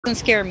Doesn't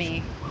scare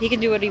me. He can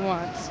do what he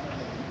wants.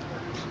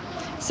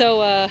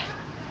 So,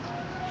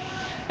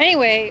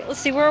 anyway, let's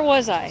see, where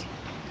was I?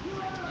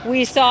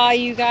 We saw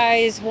you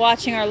guys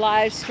watching our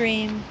live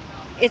stream.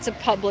 It's a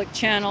public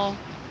channel.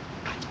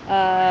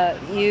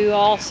 You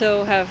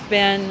also have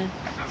been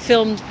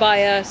filmed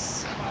by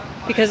us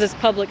because it's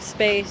public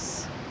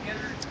space.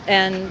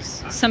 And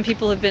some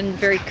people have been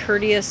very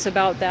courteous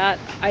about that.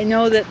 I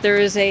know that there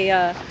is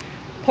a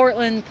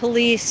Portland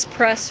police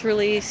press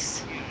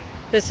release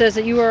that says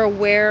that you are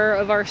aware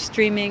of our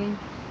streaming.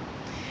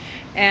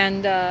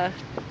 And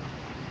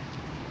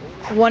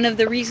one of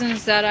the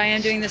reasons that I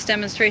am doing this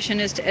demonstration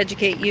is to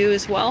educate you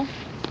as well,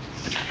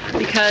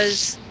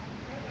 because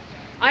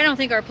I don't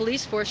think our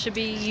police force should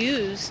be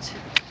used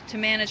to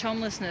manage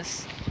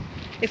homelessness.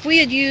 If we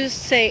had used,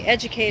 say,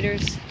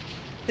 educators,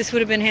 this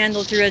would have been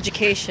handled through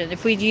education.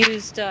 If we'd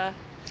used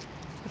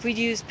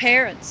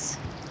parents,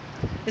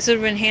 this would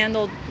have been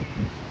handled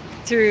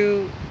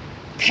through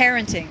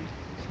parenting.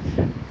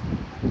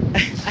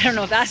 I don't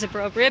know if that's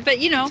appropriate, but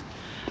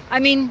I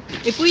mean,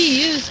 if we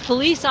use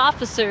police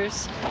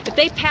officers, if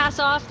they pass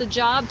off the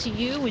job to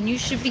you when you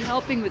should be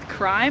helping with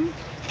crime,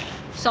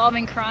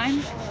 solving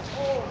crime,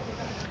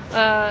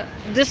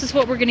 this is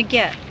what we're going to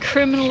get.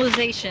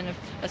 Criminalization of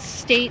a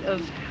state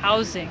of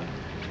housing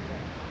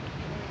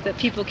that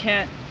people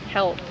can't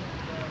help.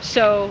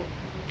 So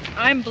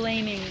I'm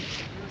blaming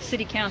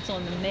city council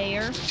and the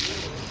mayor.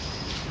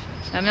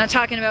 I'm not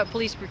talking about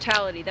police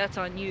brutality. That's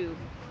on you.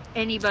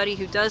 Anybody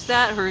who does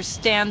that, or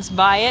stands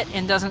by it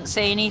and doesn't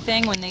say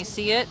anything when they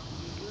see it,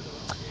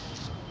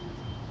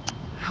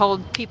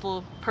 hold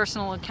people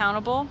personally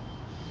accountable.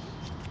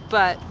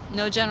 But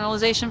no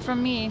generalization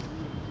from me.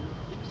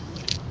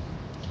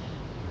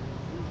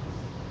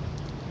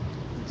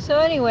 So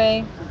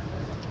anyway,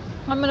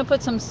 I'm going to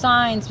put some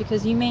signs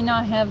because you may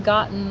not have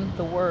gotten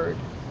the word.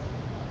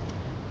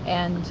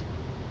 And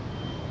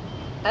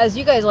as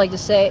you guys like to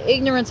say,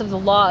 ignorance of the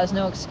law is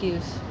no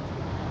excuse.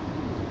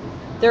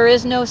 There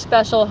is no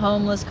special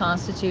homeless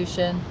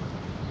constitution.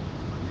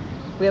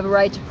 We have a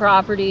right to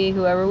property,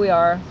 whoever we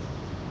are.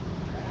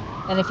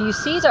 And if you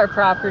seize our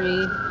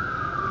property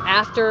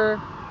after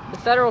the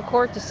federal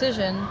court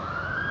decision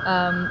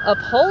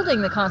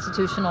upholding the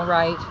constitutional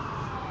right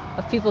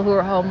of people who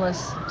are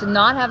homeless to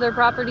not have their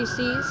property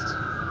seized,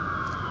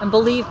 and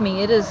believe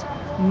me, it is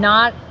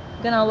not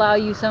going to allow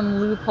you some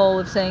loophole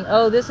of saying,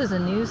 oh, this is a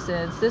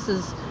nuisance, this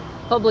is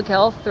public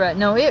health threat.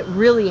 No, it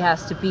really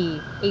has to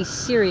be a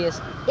serious,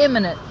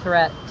 imminent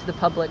threat to the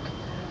public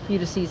for you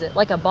to seize it,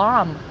 like a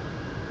bomb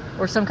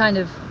or some kind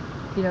of,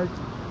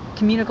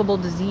 communicable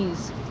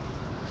disease.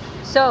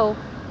 So,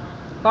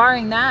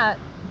 barring that,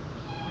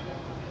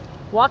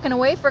 walking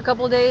away for a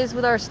couple of days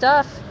with our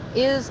stuff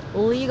is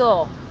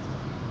legal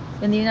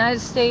in the United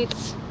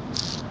States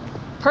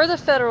per the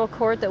federal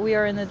court that we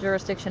are in the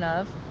jurisdiction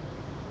of.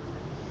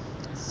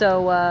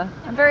 So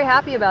I'm very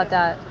happy about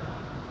that.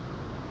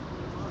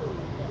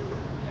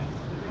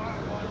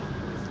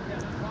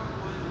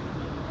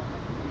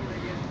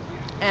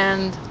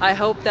 And I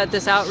hope that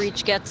this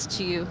outreach gets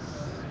to you.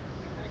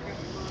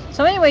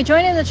 So anyway,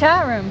 join in the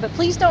chat room, but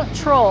please don't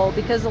troll,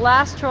 because the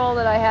last troll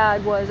that I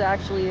had was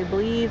actually, I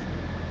believe,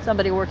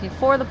 somebody working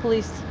for the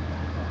police.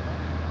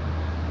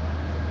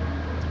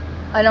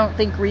 I don't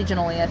think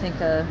regionally, I think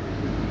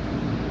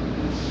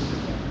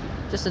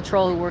just a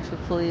troll who works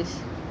with police.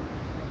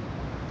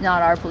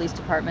 Not our police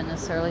department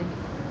necessarily.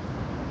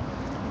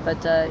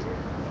 But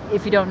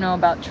if you don't know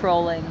about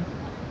trolling,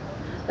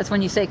 that's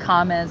when you say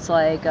comments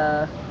like,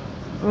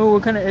 oh,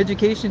 what kind of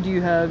education do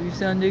you have? You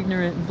sound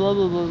ignorant, blah,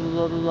 blah, blah,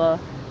 blah, blah, blah.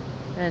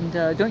 And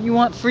don't you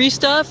want free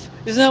stuff?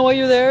 Isn't that why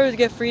you're there, to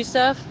get free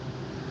stuff?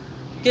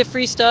 Get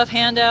free stuff,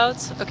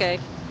 handouts? Okay.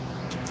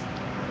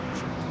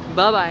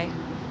 Bye-bye.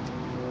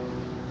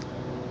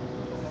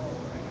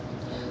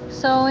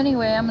 So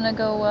anyway, I'm going to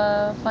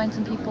go find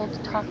some people to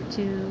talk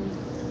to.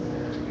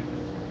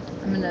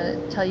 I'm going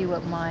to tell you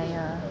what my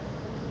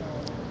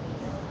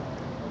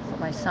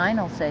sign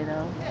will say,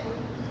 though.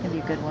 It's going to be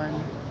a good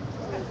one.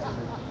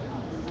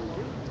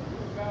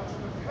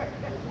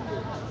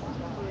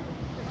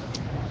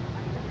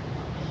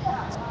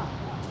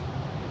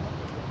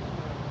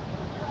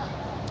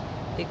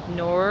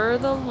 Ignore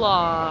the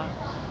law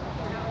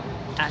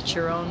at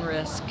your own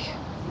risk.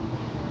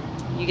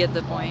 You get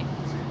the point.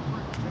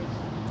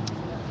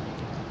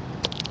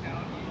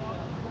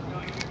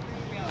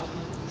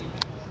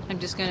 I'm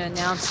just going to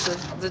announce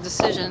the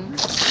decision.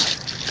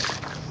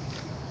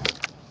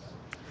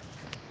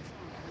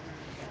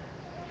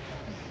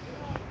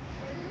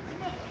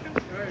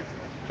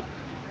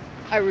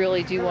 I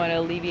really do want to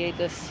alleviate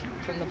this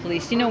from the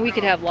police. We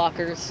could have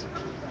lockers.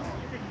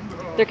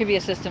 There could be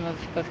a system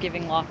of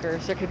giving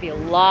lockers. There could be a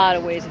lot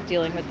of ways of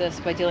dealing with this,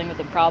 by dealing with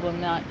the problem,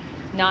 not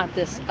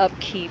this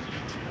upkeep,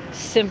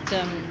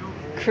 symptom,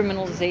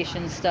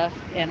 criminalization stuff.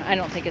 And I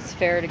don't think it's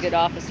fair to good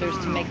officers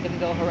to make them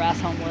go harass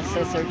homeless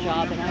as their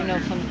job. And I know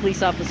some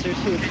police officers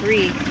who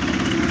agree.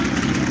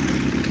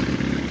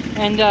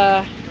 And,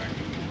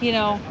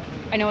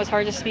 I know it's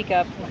hard to speak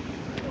up.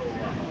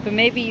 But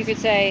maybe you could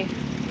say,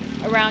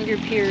 around your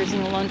peers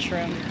in the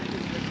lunchroom.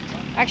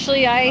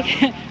 Actually,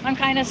 I'm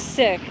kind of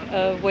sick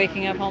of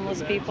waking up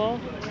homeless people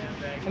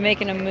and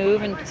making a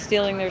move and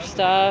stealing their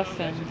stuff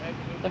and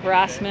the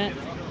harassment.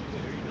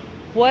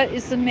 What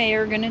is the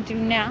mayor going to do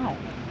now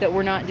that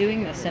we're not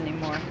doing this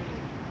anymore?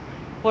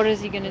 What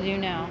is he going to do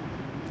now?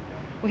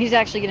 Well, he's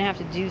actually going to have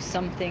to do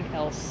something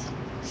else,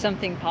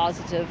 something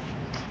positive.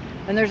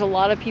 And there's a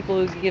lot of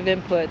people who give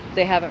input.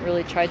 They haven't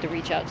really tried to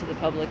reach out to the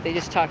public. They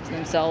just talk to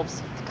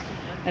themselves.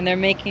 And they're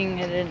making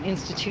it an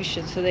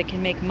institution so they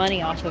can make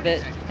money off of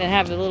it and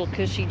have the little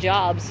cushy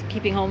jobs,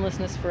 keeping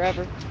homelessness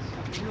forever.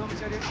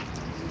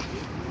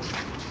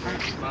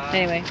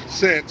 Anyway.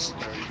 Cents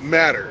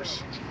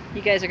matters.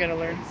 You guys are going to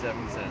learn.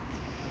 7 cents.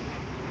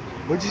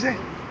 What'd you say?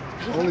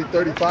 Only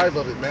 35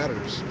 of it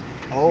matters.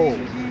 Oh.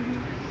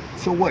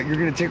 So what? You're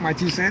gonna take my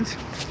 2 cents?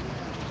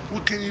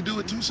 What can you do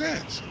with 2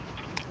 cents?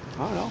 I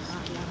don't know.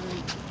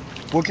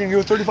 What can you do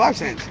with 35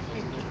 cents?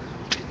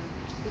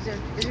 Is there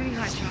any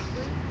hot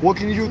chocolate? What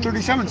can you do with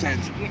 37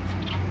 cents?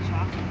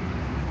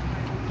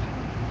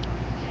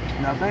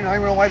 Nothing. I don't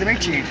even know why they make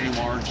change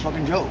anymore. It's a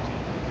fucking joke.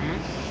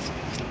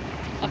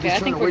 Okay, I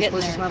think we're getting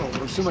there.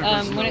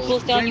 When it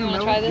cools down, you want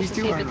to try this and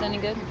see if it's any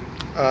good?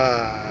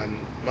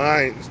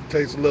 Mine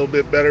tastes a little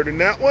bit better than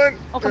that one.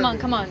 Oh, come on,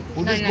 come on.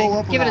 We'll just blow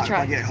up Give it a if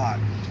try. I get hot.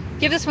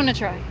 Give this one a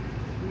try.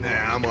 Nah,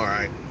 I'm all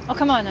right. Oh,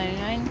 come on,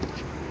 99.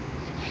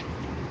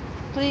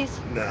 Please,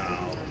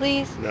 No,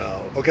 please.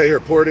 no. Okay, here,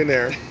 pour it in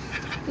there.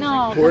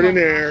 No. Pour it come in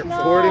there.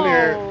 on. Pour it in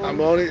there. No.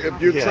 I'm only,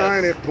 if you're Yes.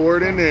 trying it, pour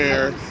it in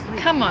there.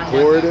 Come on.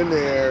 Pour it in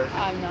there.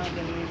 I'm not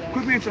going to do that.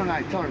 Quit being so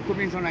nice. Tell her. Quit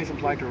being so nice and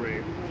polite to her.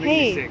 Make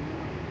Hey. me sick.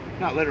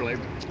 Not literally.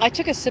 I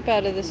took a sip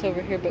out of this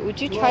over here, but would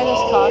you try this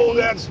Oh, coffee?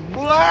 that's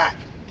black.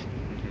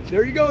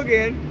 There you go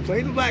again.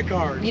 Play the black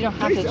card. You don't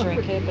have to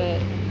drink it,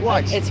 but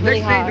Watch. it's really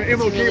Next hot. thing the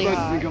It's MLK really bus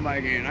hot. is gonna come by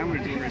again. I'm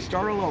gonna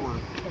start all over.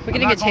 We're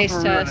getting a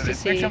taste test to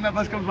see. Next time that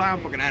bus comes by,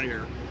 I'm fucking out of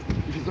here.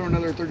 You can throw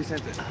another 30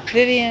 cents in.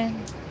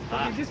 Vivian,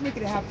 Okay, just make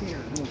it a half tenner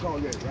and we'll call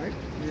it good, right?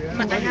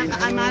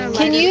 I'm out of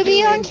can lighter you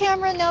be fluid. on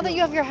camera now that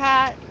you have your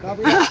hat?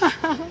 Copy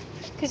that.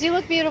 Because you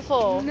look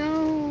beautiful.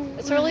 No.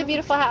 It's a really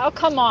beautiful hat. Oh,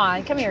 come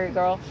on. Come here,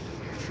 girl.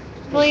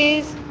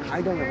 Please.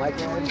 I don't like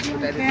that. On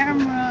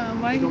camera.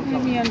 Why you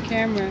put me on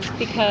camera?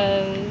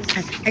 Because.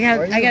 I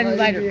got a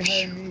lighter.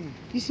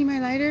 You see my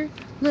lighter?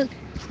 Look.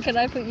 Could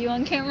I put you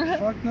on camera?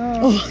 Fuck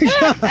no.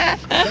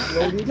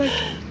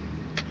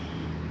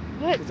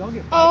 What?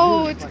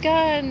 Oh, it's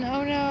gun.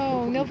 Oh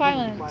no. No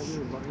violence.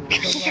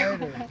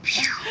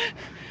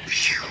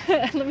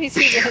 Let me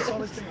see this.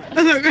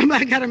 Look,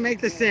 I gotta make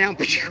the sound.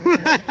 Do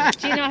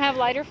you not have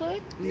lighter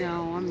fluid?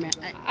 No,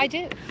 I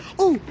do.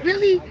 Oh,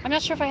 really? I'm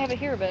not sure if I have it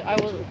here, but I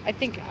will. I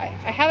think I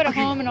have it at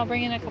home, and I'll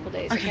bring it in a couple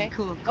days. Okay.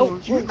 Cool. Oh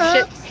shit!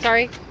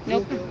 Sorry.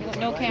 No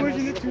cameras.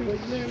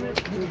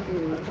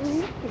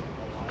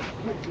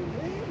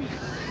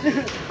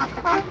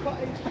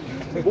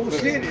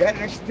 Bullshit.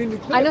 That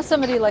extended clip. I know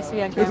somebody who likes to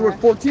be on It's worth camera.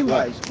 14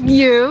 lives.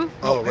 You?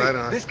 Oh, Hey, right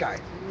on. This guy,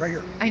 right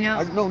here. I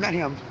know. No, not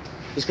him.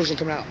 This person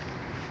coming out.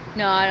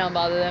 No, I don't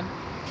bother them.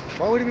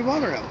 Why would he be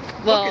bothering him?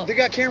 Well- Fuck it, they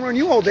got camera on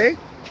you all day.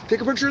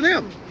 Take a picture of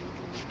them.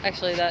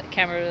 Actually, that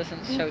camera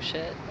doesn't show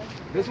shit.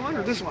 This one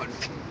or this one?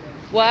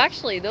 Well,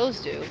 actually, those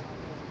do.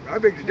 I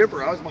beg to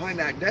differ. I was behind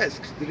that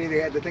desk the day they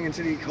had the thing in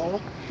City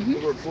Hall Mhm.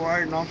 over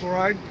fluoride and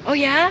non-fluoride. Oh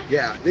yeah?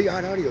 Yeah, they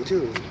got audio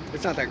too.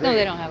 It's not that great. No,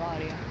 they don't have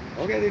audio.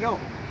 Okay, they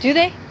don't. Do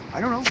they? I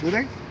don't know. Do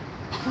they?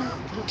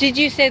 Did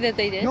you say that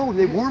they did? No,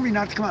 they warned me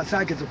not to come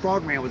outside because the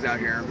frogman was out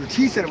here. But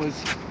he said it was.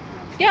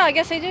 Yeah, I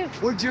guess they do.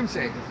 What did Jim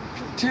say?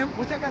 Tim?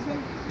 What's that guy's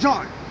name?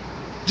 John.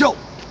 Joe.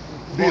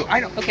 Bill. I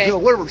know. Okay. Bill,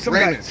 whatever. Some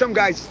Raymond. guys. Some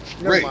guys.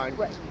 Never Ray. mind.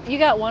 You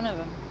got one of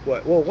them.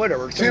 What? Well,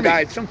 whatever. Some Timmy.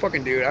 guy. Some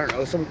fucking dude. I don't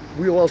know. Some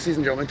real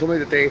well-seasoned gentleman told me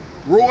that they.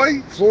 Roy?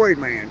 Fluoride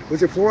man.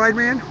 Was it Fluoride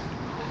man?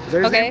 Is that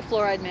his Okay, name?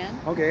 fluoride man.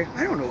 Okay,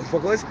 I don't know what the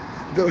fuck it was.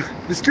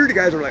 The security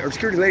guys were like, or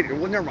security lady,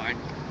 well, never mind.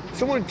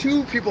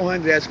 Two people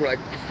behind the desk were like,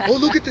 oh,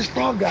 look at this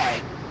frog guy.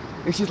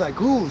 And she's like,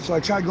 ooh. So I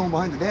tried going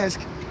behind the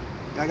desk.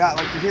 And I got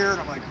like to here, and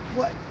I'm like,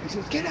 what? And she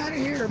goes, get out of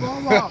here, blah,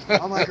 blah.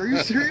 I'm like, are you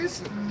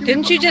serious?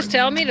 Didn't you just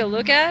tell me to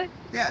look at it?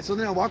 Yeah, so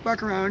then I walked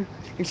back around,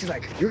 and she's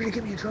like, you're going to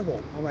get me in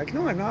trouble. I'm like,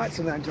 no, I'm not.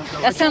 So then I jumped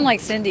out. That sounded like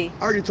Cindy.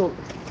 I already told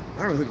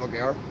I don't know who the fuck they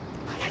are.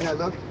 And I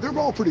looked, they're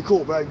all pretty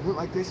cool, but I went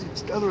like this, and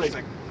the other lady's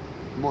like,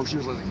 more, she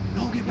was like,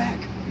 no, get back.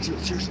 And she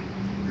goes, seriously,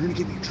 you're going to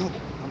get me in trouble.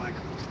 I'm like,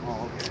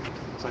 oh, okay.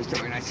 So I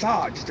started, and I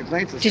saw just a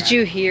glance of this Did guy.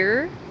 you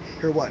hear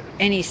Hear what?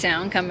 any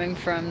sound coming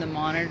from the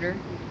monitor?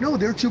 No,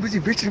 they're too busy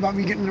bitching about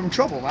me getting them in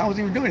trouble. I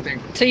wasn't even doing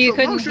anything. So you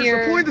couldn't long story-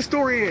 hear- The point of the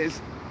story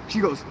is, she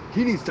goes,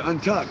 he needs to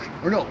untuck.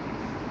 Or no,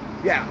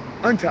 yeah,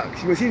 untuck.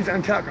 She goes, he needs to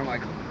untuck. I'm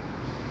like,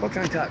 what's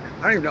untuck?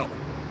 I don't even know.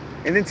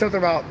 And then something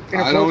about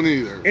I don't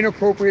either.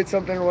 inappropriate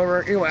something or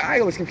whatever. Anyway,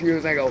 I was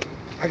confused. I go,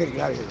 I gotta get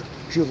out of here.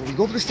 She goes, well, you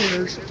go up the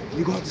stairs,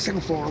 you go out the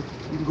second floor,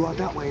 you can go out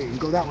that way, and you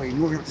go that way, and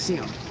you won't have to see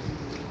him.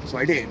 So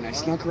I did, and I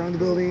snuck around the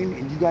building,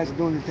 and you guys were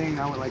doing your thing, and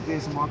I went like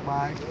this and walked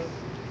by.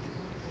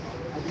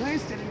 I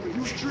glanced at him, but he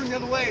was turned the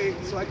other way,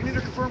 so I can either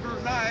confirm or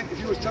deny if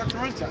he was tucked or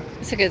untucked.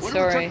 It's a good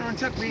Whatever story. tucked or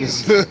untucked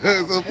means. It's a Hey,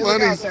 look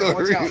funny out there,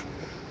 watch story. out.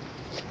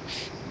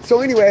 So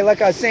anyway,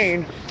 like I was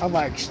saying, I'm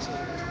like,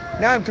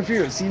 now I'm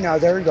confused. See, now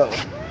there we go.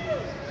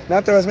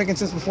 Not that I was making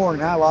sense before.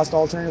 Now I lost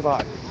all train of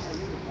thought.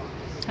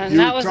 And You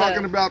that were was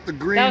talking a about the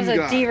green that was a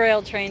guy.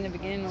 derailed train to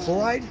begin with.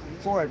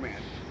 Fluoride man.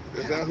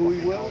 Is that who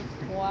he was?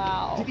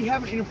 Wow. Did he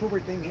have an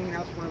inappropriate thing hanging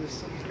out from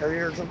his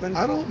area or something?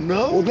 I don't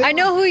know. Well, I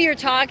know who you're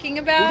talking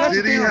about.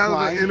 Did he have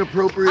an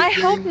inappropriate I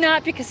thing? hope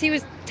not, because he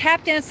was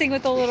tap dancing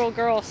with a little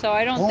girl, so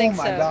I don't think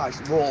so. Oh my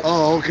gosh. Well,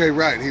 Oh, okay,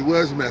 right. He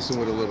was messing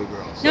with a little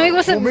girl. So. No, he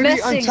wasn't maybe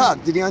messing.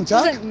 untucked. Did he He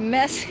untuck? wasn't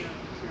messing.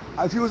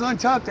 If he was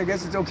untucked, I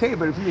guess it's okay.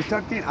 But if he was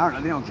tucked in, I don't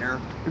know. They don't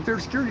care. If they're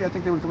security, I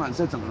think they would come out and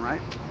said something,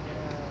 right?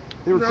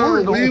 They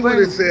recorded the No, we whole would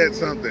have thing. said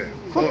something.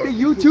 Fuck, they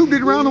YouTubed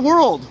it around the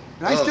world.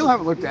 And I still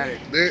haven't looked at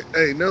it.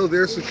 Hey, no,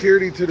 they're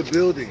security to the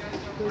building,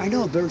 I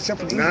know, they're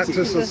separate not to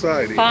entities.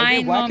 society. Fine Are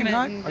they moment whacking in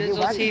hot? Are they Vigil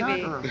whacking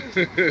TV.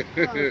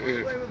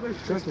 hot, or-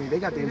 Trust me, they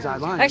got the inside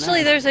line.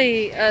 Actually, there's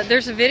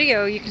a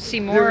video. You can see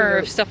more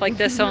of stuff like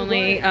this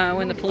only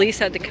when the police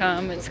had to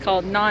come. It's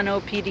called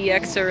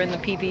non-OPDXer in the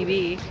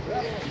PPB.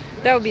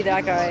 That would be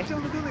that guy.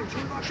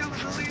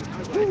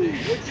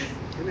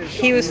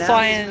 He was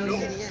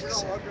flying.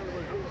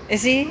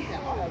 Is he?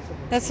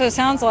 That's what it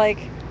sounds like.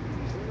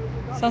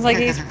 Sounds like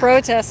he's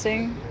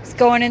protesting. He's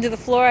going into the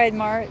fluoride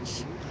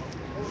march.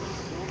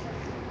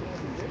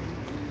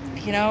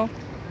 You know,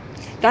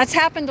 that's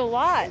happened a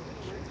lot.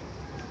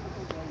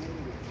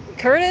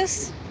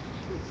 Curtis?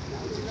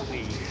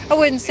 I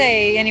wouldn't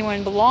say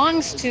anyone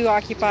belongs to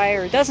Occupy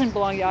or doesn't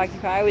belong to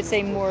Occupy. I would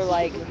say more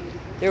like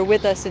they're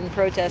with us in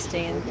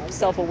protesting and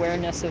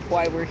self-awareness of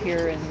why we're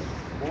here and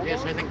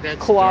Yes, I think that's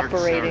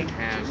cooperating. dark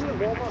sarcasm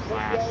in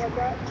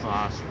the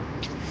classroom.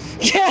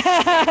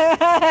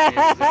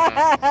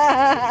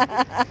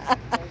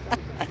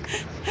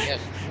 Yes,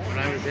 when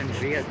I was in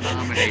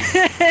Vietnam at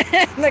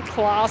age In the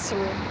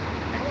classroom.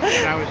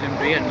 when I was in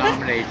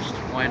Vietnam at age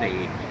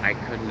 20, I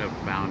couldn't have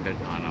found it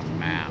on a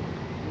map.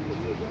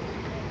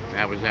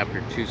 That was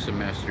after 2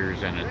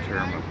 semesters and a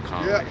term of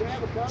college,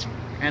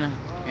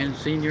 and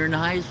senior in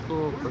high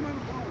school.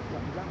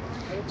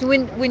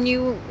 When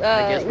you I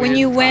guess we when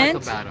you didn't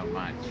went talk about it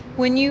much.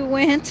 when you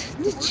went,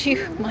 did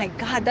you? My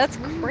God, that's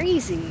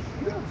crazy.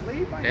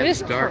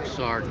 That's is dark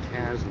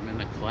sarcasm in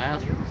the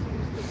classroom.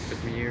 It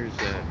took me years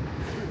to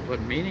put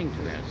meaning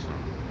to that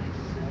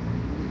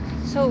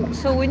song.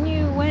 So when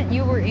you went,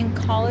 you were in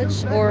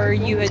college or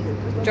you had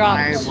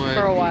dropped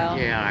for a while?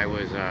 Yeah, I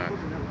was.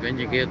 Then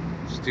you get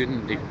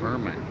student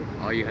deferment.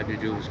 All you had to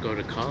do was go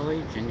to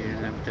college, and you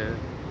didn't have to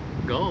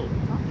go.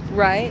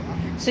 Right.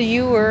 So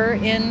you were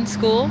in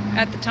school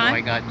at the So time?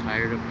 I got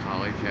tired of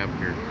college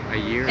after a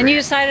year. And you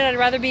decided I'd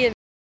rather be a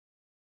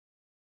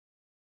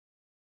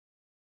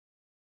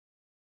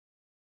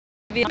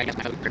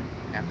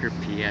after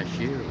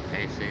PSU,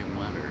 hey, same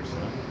letters.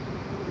 Huh?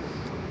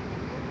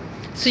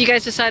 So you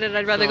guys decided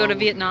I'd rather go to So-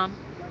 Vietnam?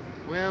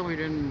 Well, we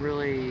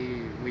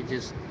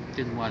just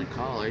didn't want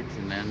college,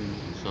 and then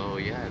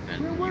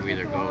then you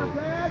either go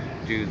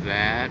do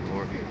that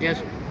or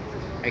yes.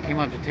 I came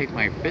up to take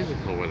my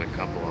physical with a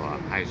couple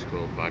of high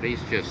school buddies,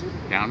 just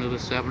down to the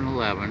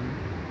 7-Eleven,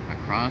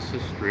 across the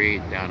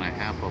street, down a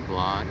half a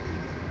block,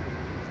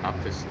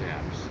 up the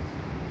steps.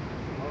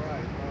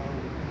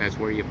 That's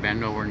where you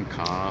bend over and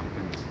cough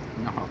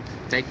and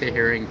take the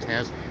hearing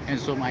test. And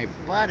so my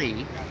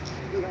buddy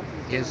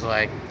is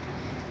like,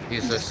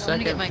 he's the I'm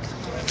gonna get second. my.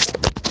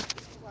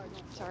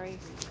 Sorry.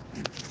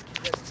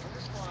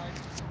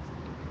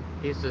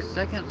 He's the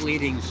second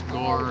leading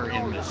scorer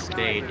in the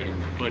state in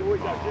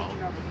football.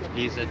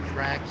 He's a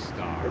track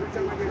star,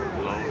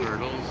 low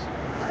hurdles.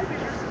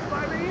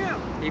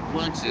 He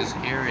flunks his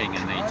hearing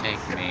and they take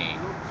me.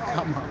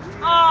 Come on.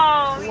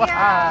 Oh, Wow.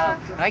 yeah.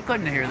 I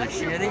couldn't hear the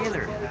shit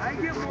either. I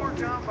get more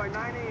done by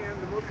 9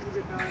 a.m. the most people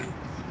get done.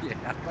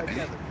 Yeah,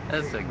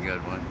 that's a good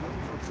one.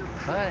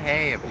 But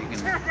hey, if you can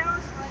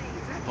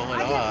pull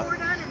it off.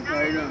 How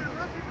you doing?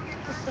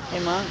 Hey,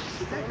 Mom. Hey,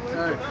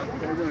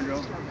 how you doing,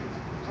 Joe?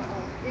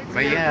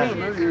 But yeah,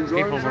 You enjoying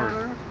people yourself were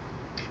there?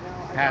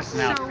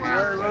 passing out Very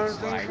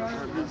pamphlets well, like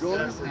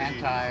thanks, man.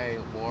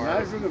 anti-war.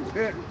 Nice looking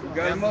pit.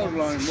 Got a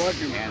muzzle on him. Watch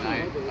him. And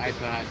I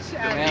thought,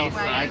 well,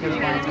 I can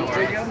find a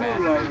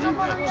way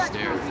back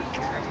upstairs.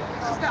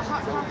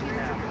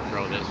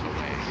 Throw this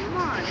away.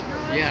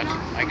 Yes,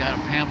 I got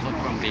a pamphlet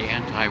from the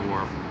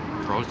anti-war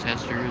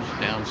protesters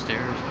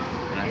downstairs,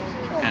 and I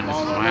kind of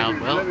smiled.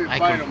 Well, I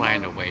can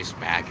find a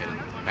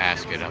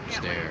basket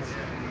upstairs.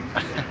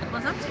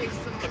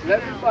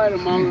 Let me fight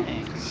him, Mama.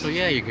 So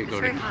yeah, you could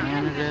go to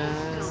Canada.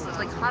 It's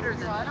like hotter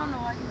than. I don't know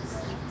why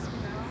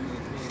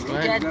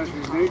But That's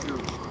his nature.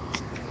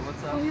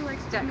 he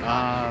likes deck.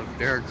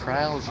 there are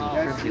trials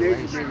and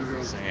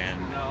tribulations, and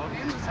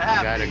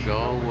you gotta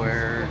go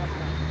where.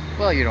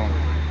 Well, you don't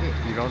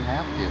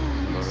have to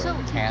go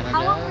to Canada.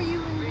 How long were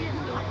you in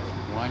Vietnam?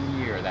 1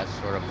 year. That's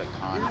sort of the You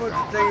know what the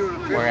contract. thing with a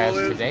pit Whereas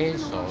bull is?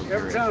 today's Every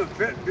soldier time a is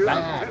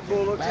pit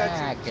bull looks at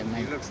back, you, and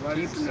they he looks right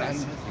keep at you.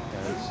 saying it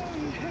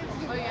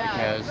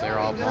because they're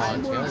all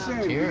volunteers.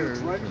 He looks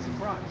right at the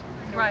front.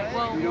 Right.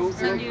 Well, we'll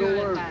send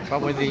you back.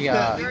 But with the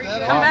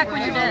Come back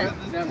when you're dead.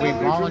 we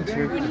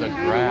volunteered for the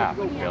draft,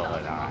 Bill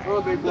and I.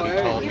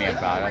 He told me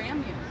about it.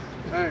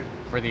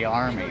 For the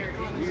Army,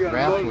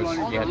 draft was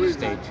you had to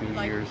stay 2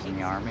 years in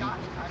the Army.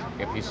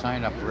 If you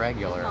signed up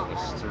regular, it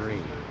was 3.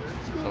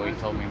 So he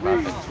told me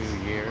about the 2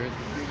 years.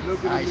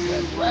 I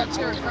said, let's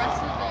go.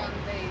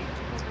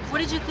 What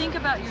did you think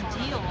about your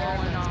deal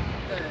all in all?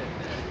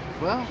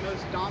 Well,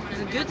 Was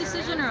it a good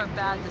decision or a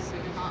bad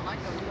decision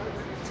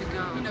to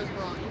go?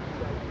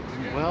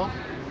 well,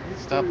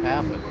 stuff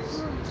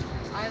happens.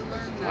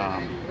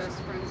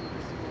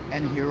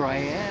 And here I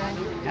am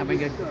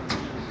having a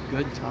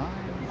good time.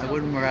 I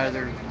wouldn't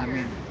rather,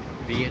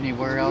 be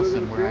anywhere else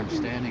than where I'm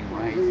standing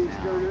right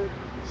now.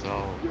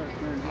 So,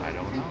 I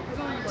don't know.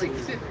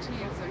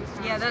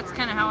 Yeah, that's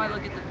kind of how I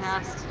look at the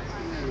past.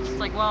 It's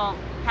like, well,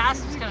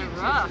 past was kind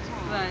of rough,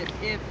 but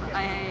if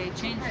I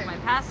changed my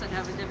past, I'd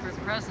have a different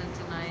present,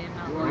 and I am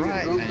not losing.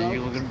 Right, and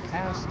you look at the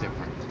past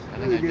different. I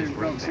think I just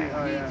read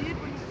that.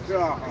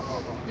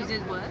 You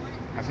did what?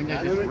 I think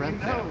I just read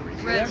that.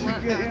 Read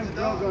what?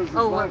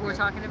 Oh, what we're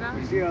talking about?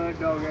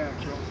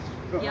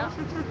 Yeah.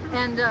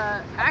 And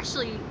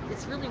actually,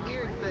 it's really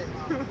weird, but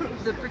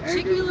the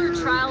particular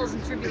trials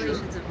and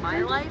tribulations of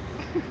my life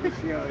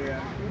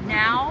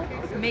now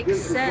make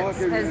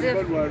sense as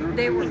if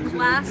they were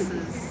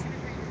classes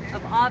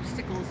of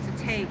obstacles to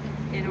take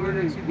in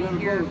order to be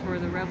here for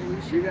the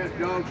revolution. Yeah,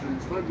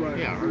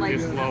 or Like-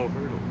 just low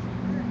hurdles.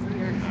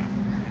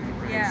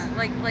 Yeah,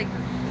 but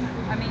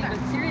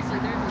seriously,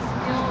 there's a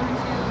skill or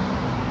two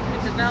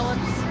that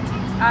develops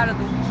out of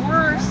the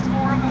worst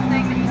horrible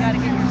thing that you got to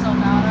get yourself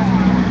out of.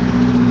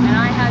 And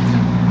I had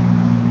some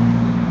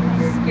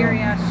scary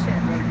ass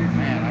shit.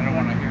 Man, I don't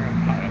want to hear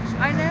about it.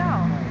 I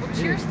know. Well,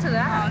 cheers to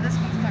that.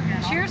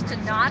 Cheers to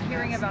not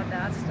hearing about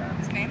that stuff.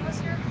 Is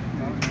nameless here?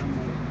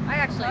 I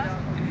actually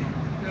don't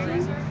really.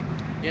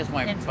 Yes,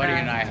 my It's buddy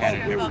bad. and I had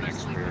a different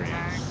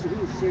experience.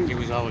 He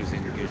was always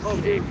in good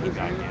shape. He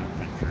got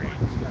infantry.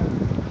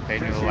 They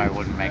knew I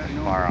wouldn't make it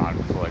far on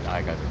foot.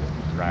 I got to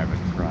drive a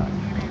truck.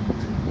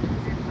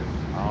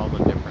 All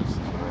the difference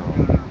in the world.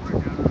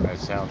 It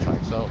sounds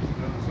like so.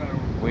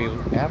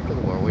 After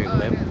the war, we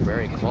lived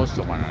very close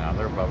to one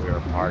another, but we were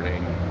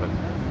partying with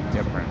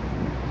different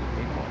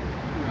people.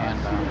 And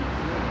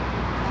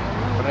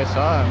but I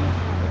saw him a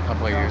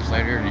couple of years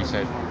later, and he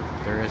said,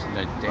 "There isn't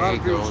a day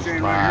goes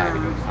by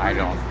I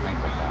don't think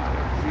about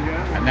it."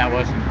 And that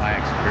wasn't my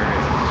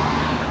experience.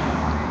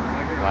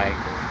 Like,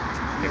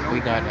 if we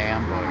got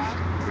ambushed,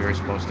 we were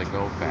supposed to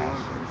go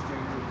faster.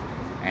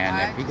 And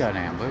if he got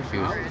ambushed, he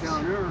was,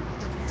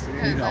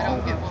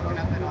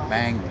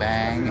 bang,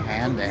 bang,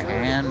 hand to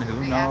hand,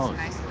 who knows?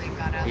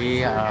 He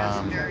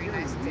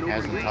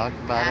hasn't talked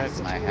about it,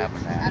 and I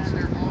haven't asked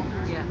him.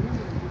 Yeah.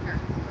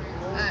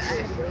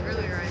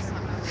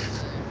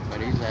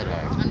 But he's had a...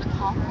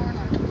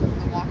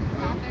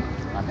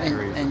 I'm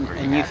sure he's And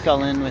pretty you happy.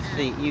 fell in with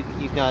the you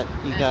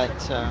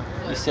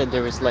said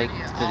there was like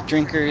the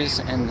drinkers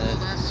and the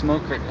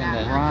smoker and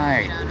the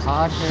Right,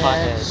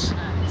 potheads,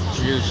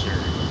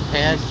 juicers,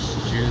 heads,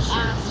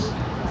 juicers.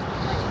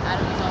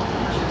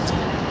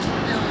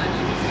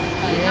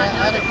 Yeah, I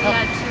had a We couple.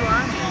 had 2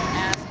 armies.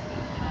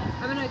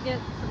 I'm gonna get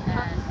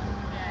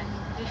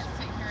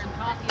some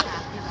coffee.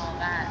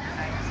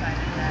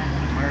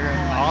 We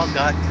all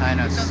got kind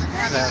of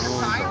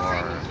settled, or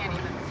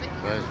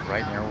was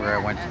right near where I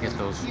went to get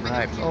those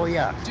stripes. Oh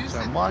yeah, so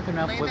I'm walking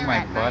up with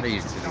my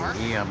buddies to the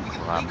EM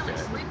club to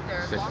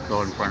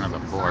go in front of the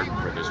board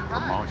for this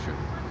promotion,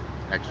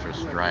 extra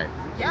stripe.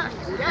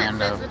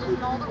 And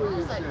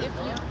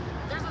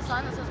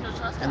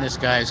and this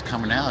guy's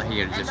coming out. He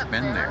had just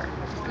been there,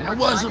 and it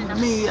wasn't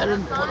me. I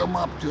didn't put him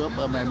up to it,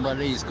 but my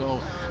buddies go,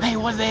 "Hey,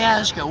 what'd they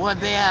ask you?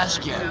 What'd they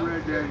ask you?"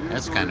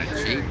 That's kind of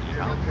cheap, you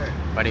know.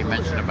 But he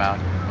mentioned about,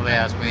 well, they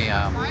asked me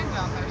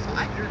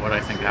what I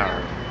think our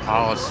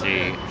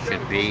policy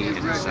should be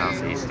in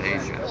Southeast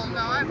Asia.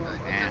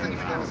 And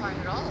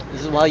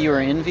This is while you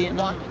were in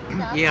Vietnam?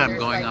 yeah, I'm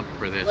going up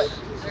for this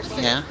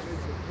Yeah.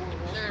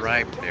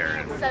 stripe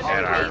there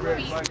at our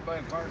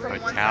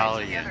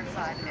battalion.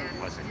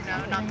 Was it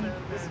company?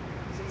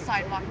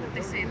 Sidewalk that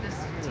they say this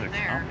Is to it a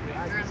there.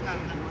 company? There is none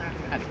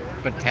At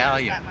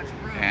battalion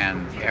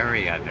and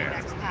area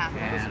there.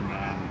 And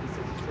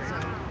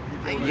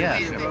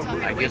yes,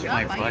 I guess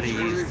my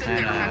buddies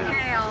kind of,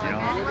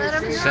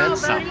 said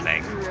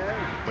something,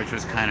 which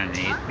was kind of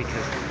neat,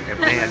 because if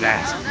they had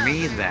asked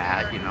me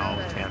that,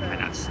 10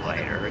 minutes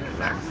later, because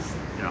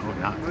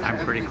I'm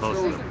pretty close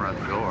to the front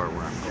door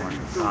where I'm going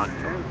to talk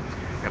to them.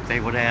 If they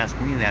would have asked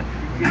me that,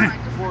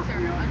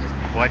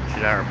 what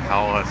should our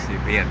policy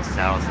be in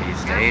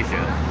Southeast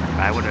Asia,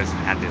 I would have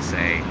had to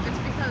say,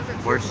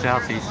 where's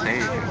Southeast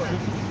Asia?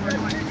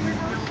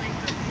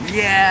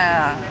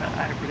 Yeah,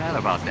 I forgot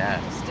about that.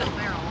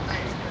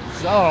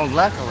 So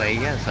luckily,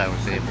 yes, I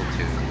was able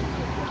to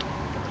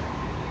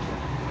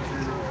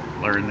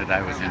learn that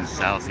I was in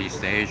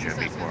Southeast Asia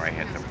before I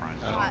hit the front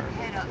door.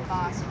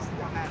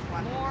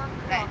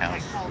 How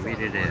sweet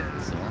it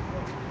is, huh?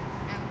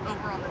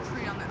 over on the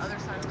tree on the other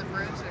side of the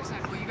bridge. They're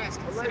saying, well, you guys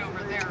can sit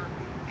over there.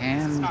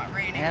 And It's not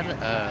raining. had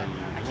a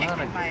lot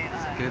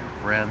of good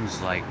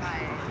friends like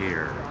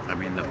here. I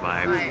mean, the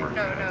vibes were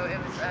No, good. it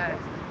was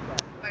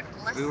my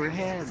blessing. We were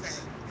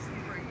heads.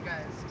 For you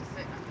guys to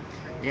sit under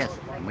the tree. Yes,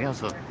 and we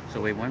also,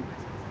 so we went,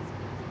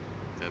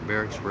 the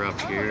barracks were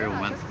up here, and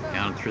went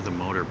down through the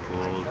motor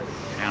pool,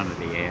 down to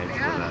the edge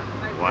where the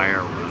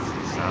wire was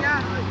and stuff,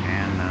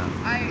 and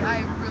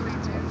I really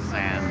do.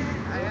 sand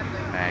I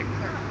have bag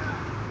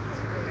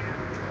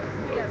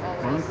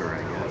bunker,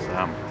 I guess.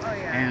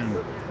 And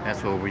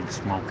that's where we'd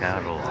smoke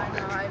out a lot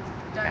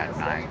at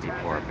night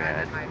before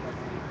bed.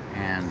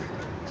 And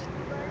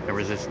there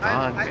was this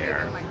dog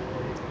there,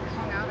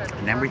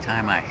 and every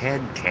time a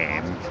head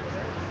came,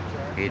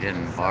 he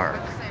didn't bark.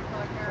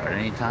 But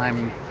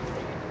anytime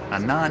a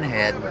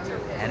non-head,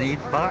 and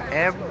he'd bark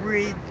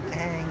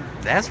everything.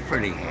 That's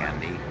pretty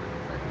handy.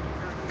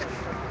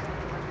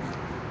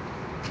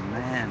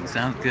 Man,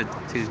 sounds good.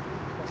 Too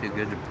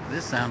good.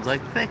 This sounds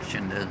like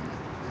fiction, doesn't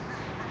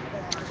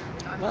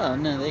it? Well,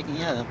 no,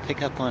 they'll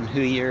pick up on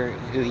who you're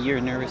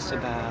nervous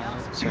about,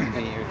 or who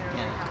you're,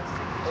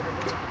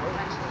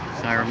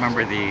 So I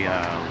remember the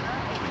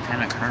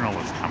lieutenant colonel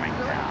was coming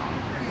down.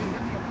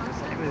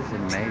 It was a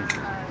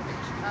major.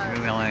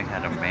 We only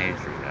had a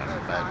major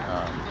then,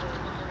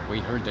 but we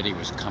heard that he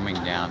was coming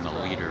down, the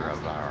leader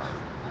of our,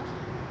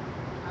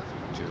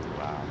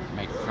 to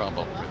make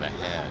trouble for the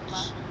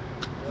heads.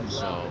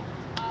 So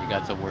we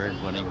got the word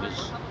when he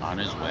was on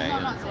his way,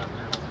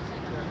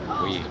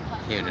 and we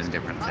hid in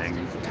different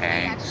things,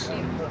 tanks,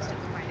 and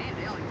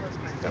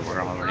that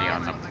were already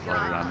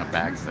loaded on the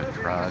backs of the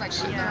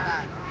trucks, and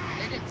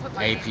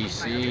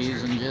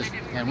APCs,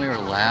 and we were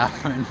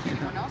laughing.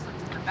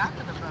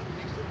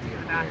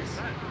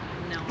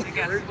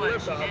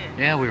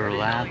 Yeah, we were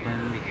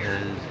laughing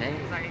because, hey.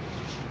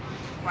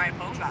 My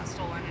phone got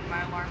stolen and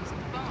my alarm's on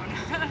the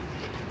phone.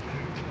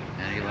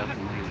 And he left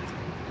and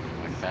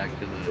we went back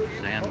to the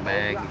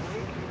sandbag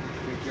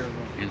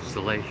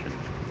installation.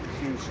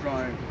 I will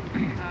survive.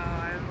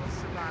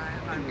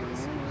 I will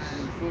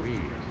survive. Oh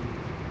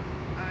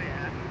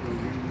yeah.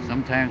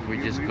 Sometimes we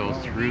just go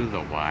through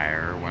the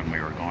wire when we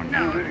were going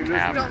down to the Don't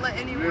tavern. let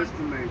anyone.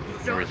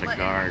 There was a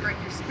guard Break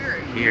your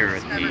spirit. here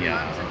at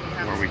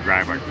the where we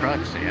drive our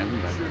trucks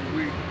in, but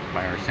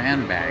by our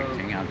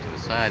sandbagging out to the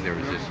side there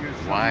was this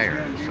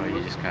wire, so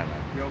you just kind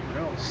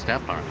of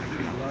step on it,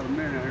 you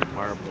know,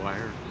 barbed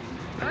wire.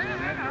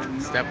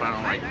 Step on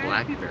it like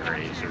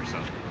blackberries or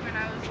something, When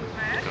I was with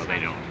my ex, so they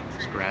don't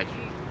scratch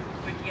you.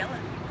 he would yell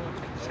at people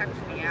if they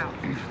checked me out.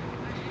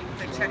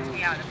 They checked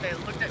me out. If they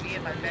looked at me,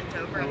 if I bent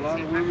over at the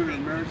same time,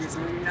 they just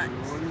go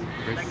nuts.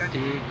 Pretty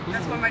cool.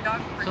 That's why my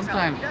dog freaks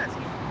Sometimes out. He does.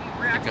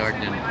 He the reacts guard the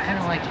same didn't, way my kind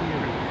of ex like does.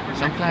 here.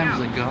 Sometimes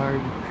the guard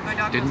My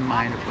dog didn't goes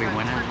mind off if we because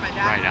went I out put my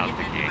bag right out in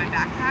the my gate,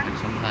 backpack, and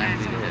sometimes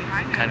he and did.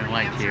 behind me, Kind of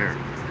like here.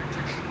 because they're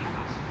checking me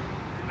out.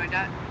 And my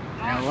dad.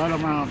 Yeah, let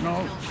him out. No,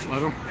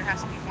 let him. There has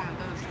to be one of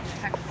those to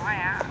protect my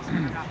ass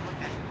when I'm not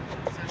looking.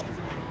 So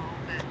he's a little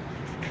bit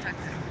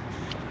protective.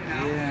 You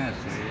know? Yeah,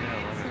 so yeah,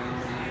 let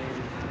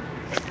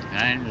him. And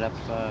I ended up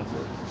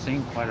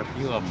seeing quite a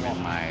few of them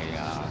in my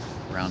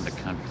around the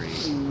country.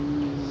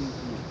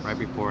 Right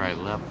before I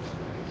left,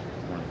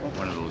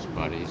 one of those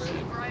buddies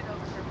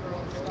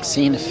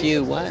Seen a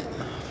few what?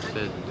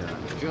 said,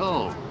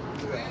 Joe,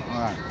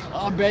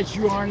 I'll bet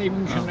you aren't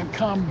even going to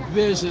come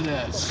visit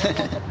us.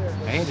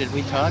 Hey, did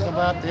we talk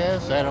about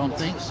this? I don't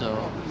think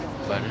so.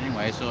 But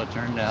anyway, so it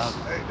turned out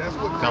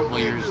a couple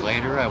of years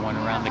later, I went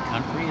around the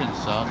country and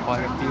saw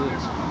quite a few.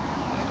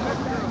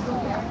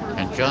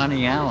 And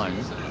Johnny Allen,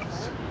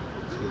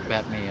 who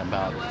bet me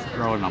about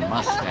growing a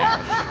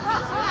mustache,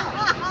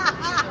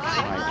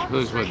 like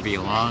whose would be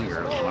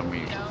longer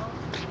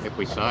if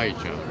we saw each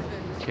other.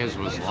 His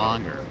was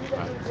longer,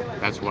 but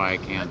that's why I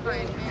can't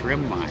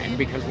trim mine,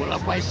 because what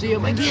if I see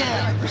him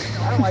again?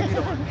 I don't like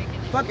either one.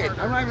 Fuck it.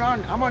 I'm not even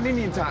on. I'm on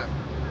Indian time.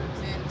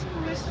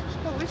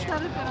 I wish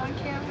that had been on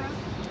camera.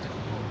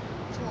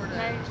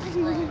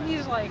 And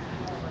he's like,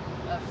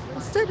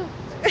 instead of,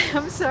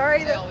 I'm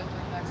sorry,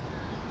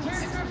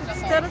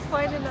 instead of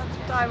finding out the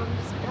time, I'm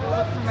just gonna go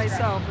look for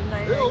myself. And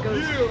then he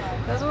goes,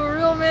 that's what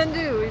real men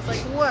do. He's like,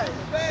 what?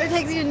 They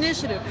take the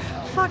initiative.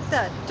 Fuck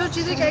that. Don't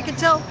you think I can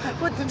tell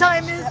what the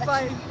time is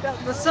by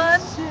the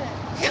sun?